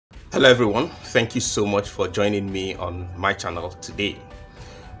Hello everyone, thank you so much for joining me on my channel today.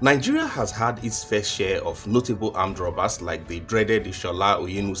 Nigeria has had its fair share of notable armed robbers like the dreaded Ishola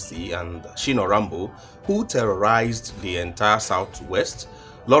Oyenusi and Shina Rambo, who terrorized the entire southwest,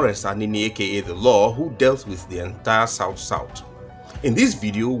 Lawrence Anini A.K.A. the Law, who dealt with the entire south-south. In this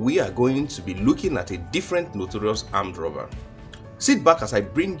video, we are going to be looking at a different notorious armed robber. Sit back as I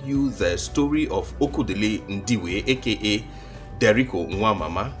bring you the story of Okwudili Ndiwe A.K.A. Derico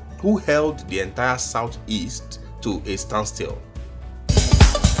Nwamama, who held the entire southeast to a standstill.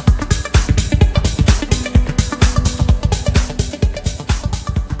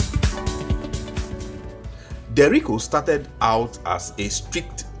 Derico started out as a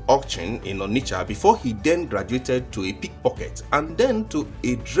street urchin in Onitsha before he then graduated to a pickpocket and then to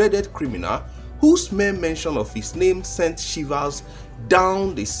a dreaded criminal whose mere mention of his name sent shivers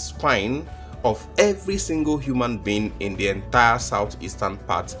down the spine of every single human being in the entire southeastern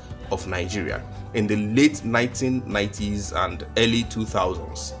part of Nigeria in the late 1990s and early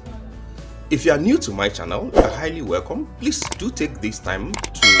 2000s. If you are new to my channel, you are highly welcome. Please do take this time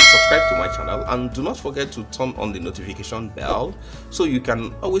to subscribe to my channel and do not forget to turn on the notification bell so you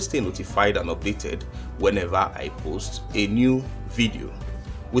can always stay notified and updated whenever I post a new video.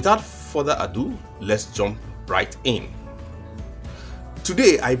 Without further ado, let's jump right in.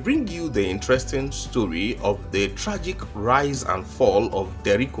 Today, I bring you the interesting story of the tragic rise and fall of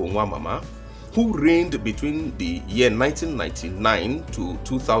Derico Nwamama, who reigned between the year 1999 to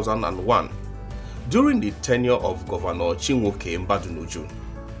 2001 during the tenure of Governor Chinwoke Mbadunoju.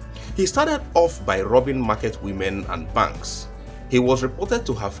 He started off by robbing market women and banks. He was reported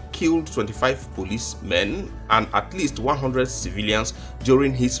to have killed 25 policemen and at least 100 civilians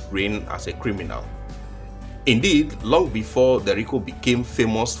during his reign as a criminal. Indeed, long before Derico became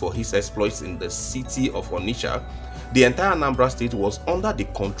famous for his exploits in the city of Onitsha, the entire Anambra state was under the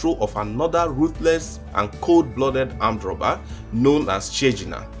control of another ruthless and cold-blooded armed robber known as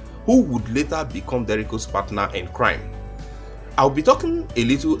Chejina, who would later become Derico's partner in crime. I'll be talking a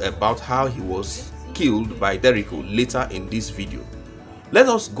little about how he was killed by Derico later in this video. Let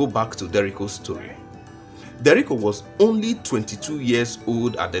us go back to Derico's story. Derico was only 22 years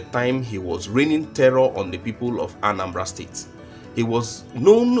old at the time he was raining terror on the people of Anambra State. He was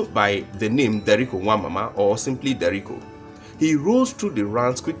known by the name Derico Nwamama or simply Derico. He rose through the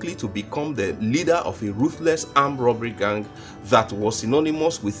ranks quickly to become the leader of a ruthless armed robbery gang that was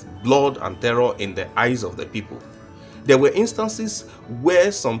synonymous with blood and terror in the eyes of the people. There were instances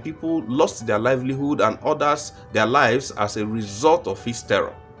where some people lost their livelihood and others their lives as a result of his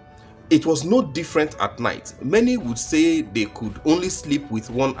terror. It was no different at night. Many would say they could only sleep with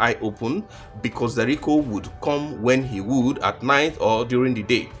one eye open because Derico would come when he would at night or during the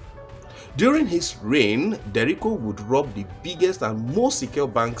day. During his reign, Derico would rob the biggest and most secure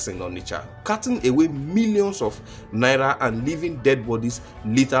banks in Onitsha, cutting away millions of naira and leaving dead bodies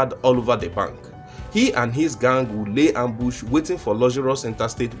littered all over the bank. He and his gang would lay ambush waiting for luxurious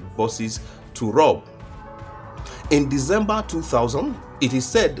interstate buses to rob. In December 2000, it is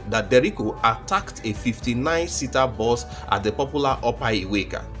said that Derico attacked a 59-seater bus at the popular Upper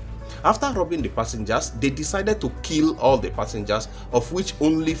Iweka. After robbing the passengers, they decided to kill all the passengers, of which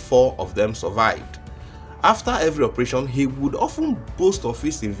only 4 of them survived. After every operation, he would often boast of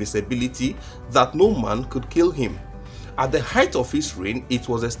his invisibility that no man could kill him. At the height of his reign, it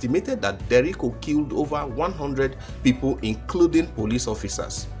was estimated that Derico killed over 100 people, including police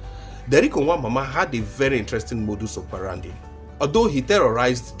officers. Derico Nwamama had a very interesting modus operandi. Although he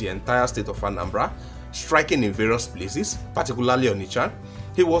terrorized the entire state of Anambra, striking in various places, particularly Onitsha,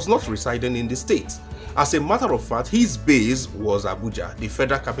 he was not residing in the state. As a matter of fact, his base was Abuja, the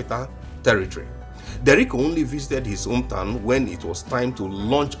federal capital territory. Derico only visited his hometown when it was time to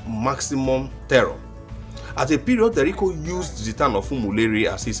launch maximum terror. At a period, Derico used the town of Umuleri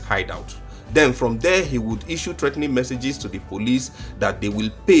as his hideout. Then from there, he would issue threatening messages to the police that they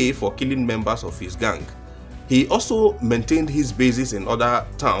will pay for killing members of his gang. He also maintained his bases in other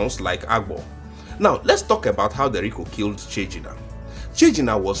towns like Agbo. Now, let's talk about how Derico killed Chejina.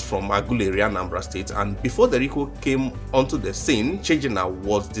 Chejina was from Aguleri, Anambra State, and before Derico came onto the scene, Chejina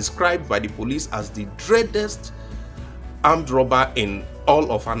was described by the police as the dreadest armed robber in all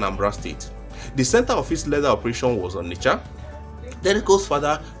of Anambra State. The center of his leather operation was Onitsha. Derico's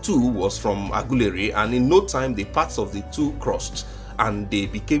father too was from Aguleri, and in no time the paths of the two crossed and they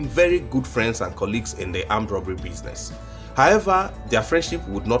became very good friends and colleagues in the armed robbery business. However, their friendship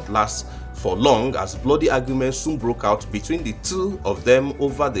would not last for long as bloody arguments soon broke out between the two of them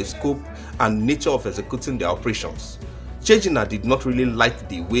over the scope and nature of executing their operations. Chejina did not really like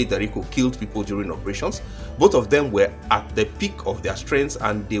the way Derico killed people during operations. Both of them were at the peak of their strengths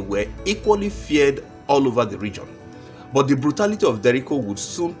and they were equally feared all over the region. But the brutality of Derico would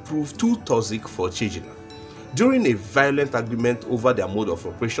soon prove too toxic for Chejina. During a violent argument over their mode of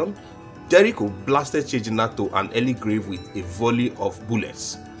operation, Derico blasted Chejina to an early grave with a volley of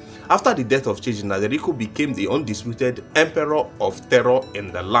bullets. After the death of Chejina, Derico became the undisputed emperor of terror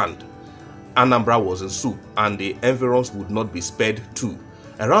in the land. Anambra was in soup and the environs would not be spared too.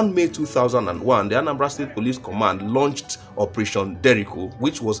 Around May 2001, the Anambra State Police Command launched Operation Derico,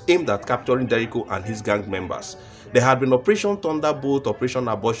 which was aimed at capturing Derico and his gang members. There had been Operation Thunderbolt, Operation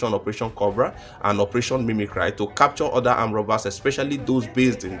Abortion, Operation Cobra, and Operation Mimicry to capture other armed robbers, especially those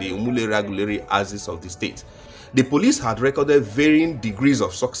based in the Umule-Regulari axis of the state. The police had recorded varying degrees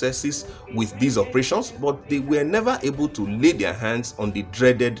of successes with these operations, but they were never able to lay their hands on the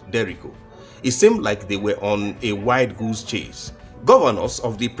dreaded Derico. It seemed like they were on a wild goose chase. Governors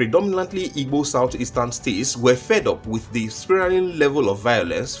of the predominantly Igbo southeastern states were fed up with the spiraling level of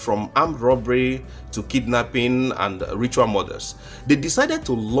violence, from armed robbery to kidnapping and ritual murders. They decided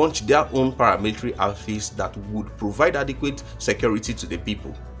to launch their own paramilitary outfits that would provide adequate security to the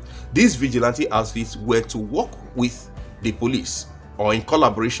people. These vigilante outfits were to work with the police or in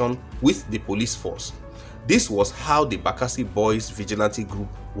collaboration with the police force. This was how the Bakassi Boys Vigilante Group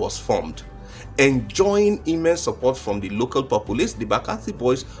was formed. Enjoying immense support from the local populace, the Bakassi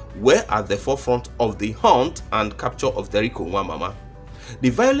Boys were at the forefront of the hunt and capture of Derico Nwamama. The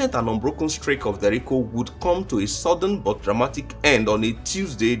violent and unbroken streak of Derico would come to a sudden but dramatic end on a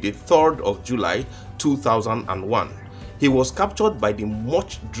Tuesday, the 3rd of July 2001. He was captured by the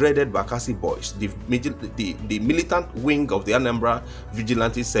much dreaded Bakassi Boys, the militant wing of the Anambra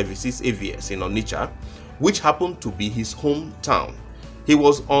Vigilante Services (AVS) in Onitsha, which happened to be his hometown. He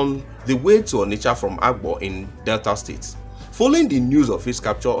was on the way to Onitsha from Agbo in Delta State. Following the news of his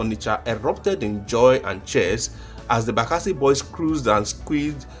capture, Onitsha erupted in joy and cheers as the Bakassi Boys cruised and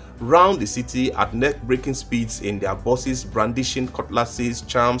squeezed round the city at neck-breaking speeds in their buses, brandishing cutlasses,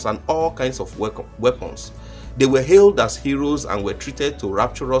 charms, and all kinds of weapons. They were hailed as heroes and were treated to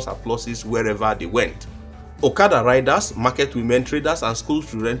rapturous applauses wherever they went. Okada riders, market women, traders, and school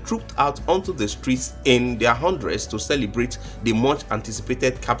children trooped out onto the streets in their hundreds to celebrate the much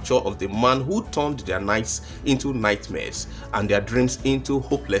anticipated capture of the man who turned their nights into nightmares and their dreams into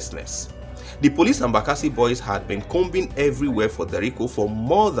hopelessness. The police and Bakassi Boys had been combing everywhere for Derico for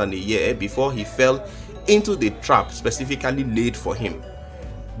more than a year before he fell into the trap specifically laid for him.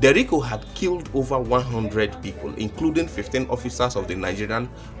 Derico had killed over 100 people, including 15 officers of the Nigerian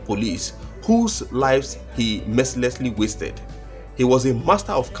police, whose lives he mercilessly wasted. He was a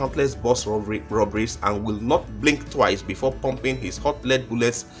master of countless bus robberies and will not blink twice before pumping his hot lead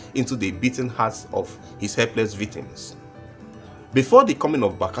bullets into the beating hearts of his helpless victims. Before the coming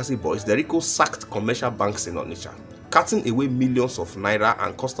of Bakassi Boys, Derico sacked commercial banks in Onitsha, cutting away millions of naira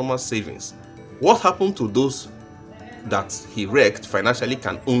and customer savings. What happened to those that he wrecked financially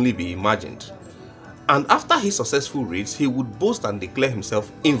can only be imagined. And after his successful raids, he would boast and declare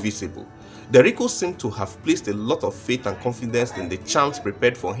himself invisible. Derico seemed to have placed a lot of faith and confidence in the charms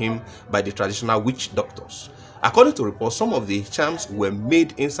prepared for him by the traditional witch doctors. According to reports, some of the charms were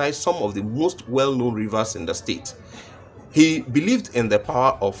made inside some of the most well-known rivers in the state. He believed in the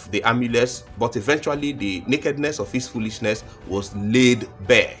power of the amulets, but eventually the nakedness of his foolishness was laid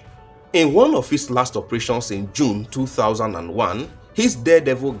bare. In one of his last operations in June 2001, his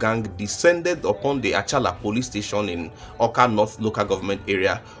daredevil gang descended upon the Achala police station in Awka North local government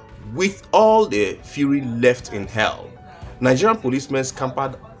area with all the fury left in hell. Nigerian policemen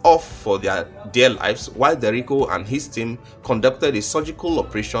scampered off for their dear lives while Derico and his team conducted a surgical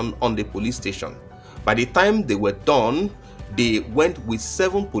operation on the police station. By the time they were done, they went with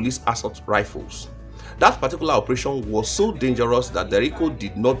 7 police assault rifles. That particular operation was so dangerous that Derico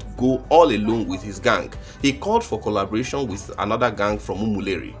did not go all alone with his gang. He called for collaboration with another gang from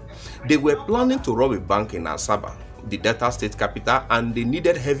Umuleri. They were planning to rob a bank in Asaba, the Delta State capital, and they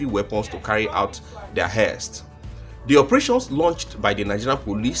needed heavy weapons to carry out their heist. The operations launched by the Nigerian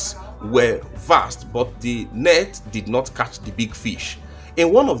police were vast, but the net did not catch the big fish.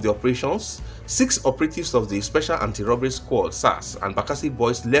 In one of the operations, 6 operatives of the Special Anti-Robbery Squad (SAS) and Bakassi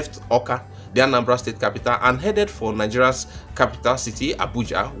Boys left Awka, the Anambra State capital, and headed for Nigeria's capital city,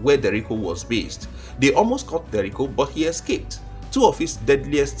 Abuja, where Derico was based. They almost caught Derico, but he escaped. 2 of his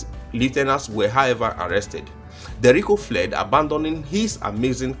deadliest lieutenants were, however, arrested. Derico fled, abandoning his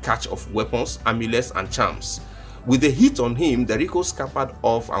amazing catch of weapons, amulets, and charms. With the heat on him, Derico scampered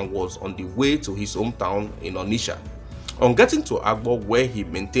off and was on the way to his hometown in Onitsha. On getting to Agbo, where he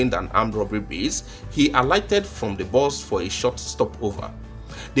maintained an armed robbery base, he alighted from the bus for a short stopover.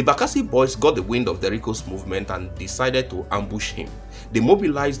 The Bakassi boys got the wind of Derico's movement and decided to ambush him. They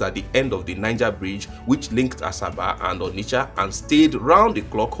mobilized at the end of the Niger Bridge, which linked Asaba and Onitsha, and stayed round the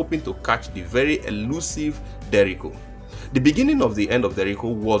clock hoping to catch the very elusive Derico. The beginning of the end of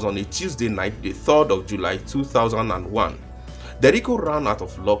Derico was on a Tuesday night, the 3rd of July 2001. Derico ran out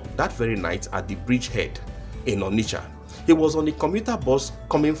of luck that very night at the bridgehead in Onitsha. He was on a commuter bus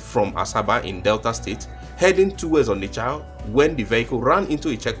coming from Asaba in Delta State, heading towards Onitsha when the vehicle ran into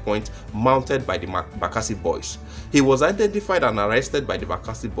a checkpoint mounted by the Bakassi boys. He was identified and arrested by the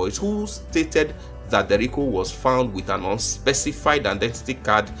Bakassi boys, who stated that Derico was found with an unspecified identity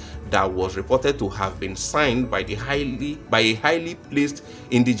card that was reported to have been signed by a highly placed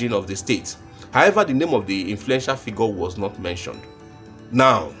indigene of the state. However, the name of the influential figure was not mentioned.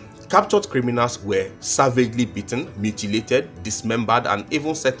 Now, captured criminals were savagely beaten, mutilated, dismembered, and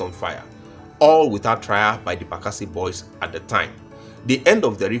even set on fire, all without trial by the Bakassi boys at the time. The end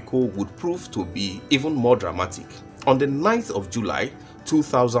of Derico would prove to be even more dramatic. On the 9th of July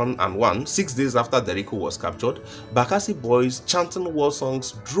 2001, 6 days after Derico was captured, Bakassi boys chanting war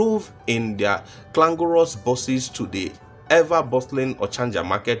songs drove in their clangorous buses to the ever-bustling Ochanja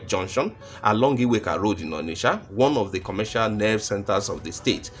Market Junction along Iweka Road in Onitsha, one of the commercial nerve centers of the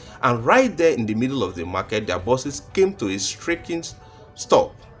state. And right there in the middle of the market, their buses came to a striking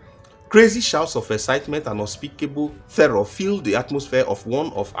stop. Crazy shouts of excitement and unspeakable terror filled the atmosphere of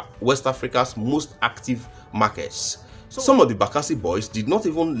one of West Africa's most active markets. Some of the Bakassi boys did not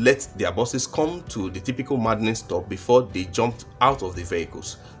even let their buses come to the typical maddening stop before they jumped out of the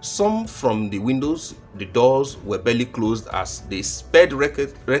vehicles. Some from the windows, the doors were barely closed as they sped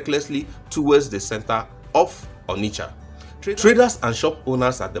recklessly towards the center of Onitsha. Traders and shop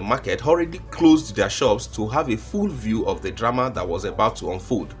owners at the market hurriedly closed their shops to have a full view of the drama that was about to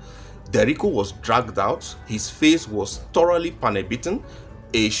unfold. Derico was dragged out, his face was thoroughly panel-beaten,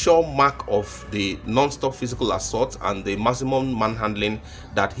 a sure mark of the non-stop physical assault and the maximum manhandling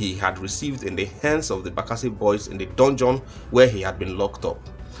that he had received in the hands of the Bakassi boys in the dungeon where he had been locked up.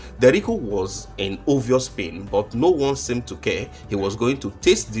 Derico was in obvious pain, but no one seemed to care. He was going to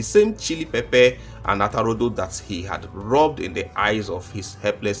taste the same chili pepper and atarodo that he had rubbed in the eyes of his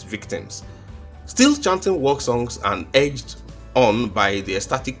helpless victims. Still chanting war songs and urged on by the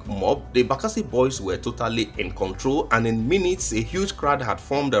ecstatic mob, the Bakassi boys were totally in control, and in minutes a huge crowd had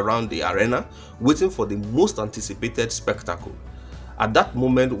formed around the arena waiting for the most anticipated spectacle. At that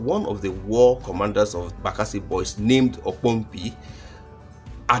moment, one of the war commanders of Bakassi boys, named Okwudili,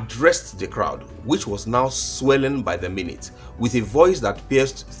 addressed the crowd, which was now swelling by the minute. With a voice that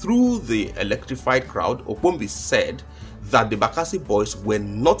pierced through the electrified crowd, Okwudili said that the Bakassi boys were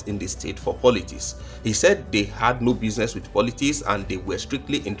not in the state for politics. He said they had no business with politics and they were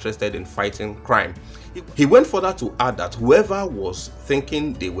strictly interested in fighting crime. He went further to add that whoever was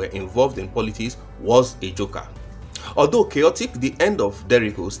thinking they were involved in politics was a joker. Although chaotic, the end of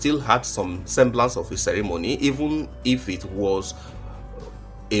Derico still had some semblance of a ceremony, even if it was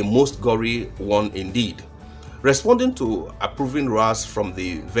a most gory one indeed. Responding to approving roars from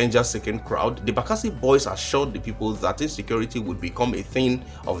the vengeance-seeking crowd, the Bakassi boys assured the people that insecurity would become a thing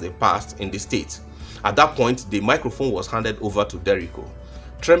of the past in the state. At that point, the microphone was handed over to Derico.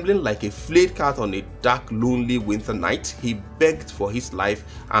 Trembling like a flayed cat on a dark, lonely winter night, he begged for his life,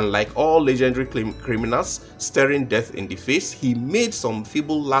 and like all legendary criminals staring death in the face, he made some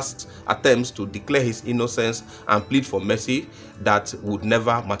feeble last attempts to declare his innocence and plead for mercy that would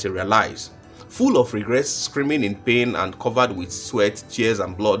never materialize. Full of regrets, screaming in pain and covered with sweat, tears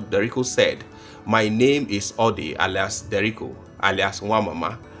and blood, Derico said, "My name is Ode, alias Derico, alias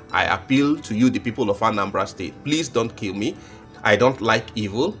Nwamama. I appeal to you, the people of Anambra State. Please don't kill me. I don't like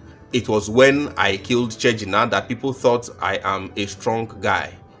evil. It was when I killed Chejina that people thought I am a strong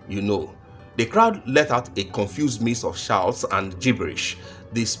guy, you know." The crowd let out a confused mix of shouts and gibberish.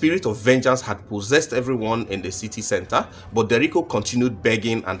 The spirit of vengeance had possessed everyone in the city center, but Derico continued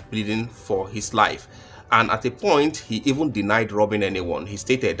begging and pleading for his life. And at a point, he even denied robbing anyone. He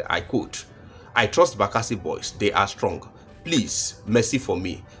stated, I quote, "I trust Bakassi boys. They are strong. Please, mercy for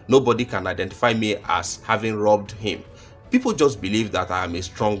me. Nobody can identify me as having robbed him. People just believe that I am a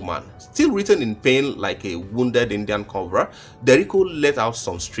strong man." Still written in pain like a wounded Indian cobra, Derico let out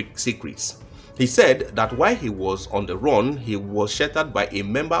some strict secrets. He said that while he was on the run, he was sheltered by a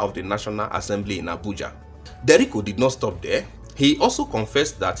member of the National Assembly in Abuja. Derico did not stop there. He also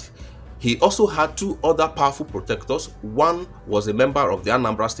confessed that he also had two other powerful protectors. One was a member of the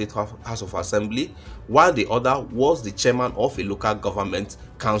Anambra State House of Assembly, while the other was the chairman of a local government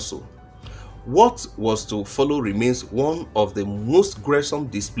council. What was to follow remains one of the most gruesome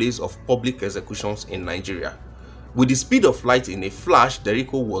displays of public executions in Nigeria. With the speed of light, in a flash,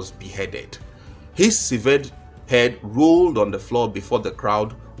 Derico was beheaded. His severed head rolled on the floor before the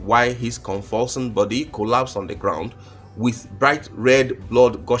crowd while his convulsing body collapsed on the ground with bright red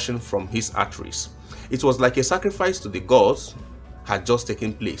blood gushing from his arteries. It was like a sacrifice to the gods had just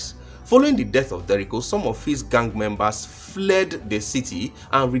taken place. Following the death of Derico, some of his gang members fled the city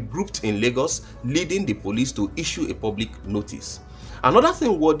and regrouped in Lagos, leading the police to issue a public notice. Another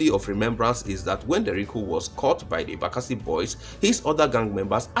thing worthy of remembrance is that when Derico was caught by the Bakassi boys, his other gang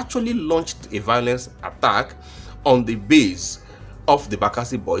members actually launched a violent attack on the base of the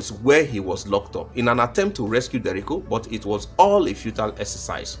Bakassi boys where he was locked up in an attempt to rescue Derico, but it was all a futile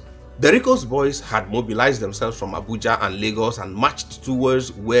exercise. Derico's boys had mobilized themselves from Abuja and Lagos and marched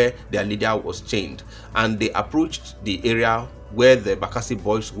towards where their leader was chained, and they approached the area where the Bakassi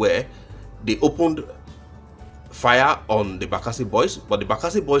boys were. They opened fire on the Bakassi boys, but the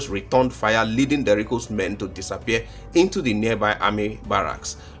Bakassi boys returned fire, leading Derico's men to disappear into the nearby army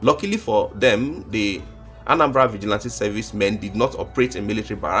barracks. Luckily for them, the Anambra Vigilante Service men did not operate in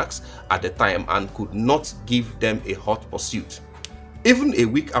military barracks at the time and could not give them a hot pursuit. Even a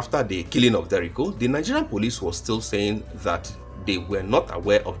week after the killing of Derico, the Nigerian police was still saying that they were not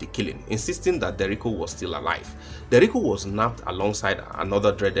aware of the killing, insisting that Derico was still alive. Derico was nabbed alongside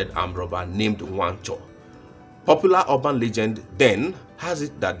another dreaded armed robber named Wancho. Popular urban legend then has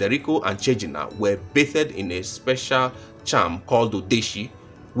it that Derico and Chejina were bathed in a special charm called Odeshi,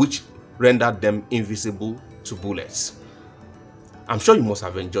 which rendered them invisible to bullets. I'm sure you must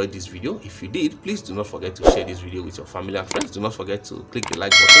have enjoyed this video. If you did, please do not forget to share this video with your family and friends. Do not forget to click the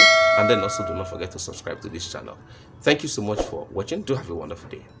like button, and then also do not forget to subscribe to this channel. Thank you so much for watching. Do have a wonderful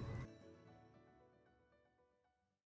day.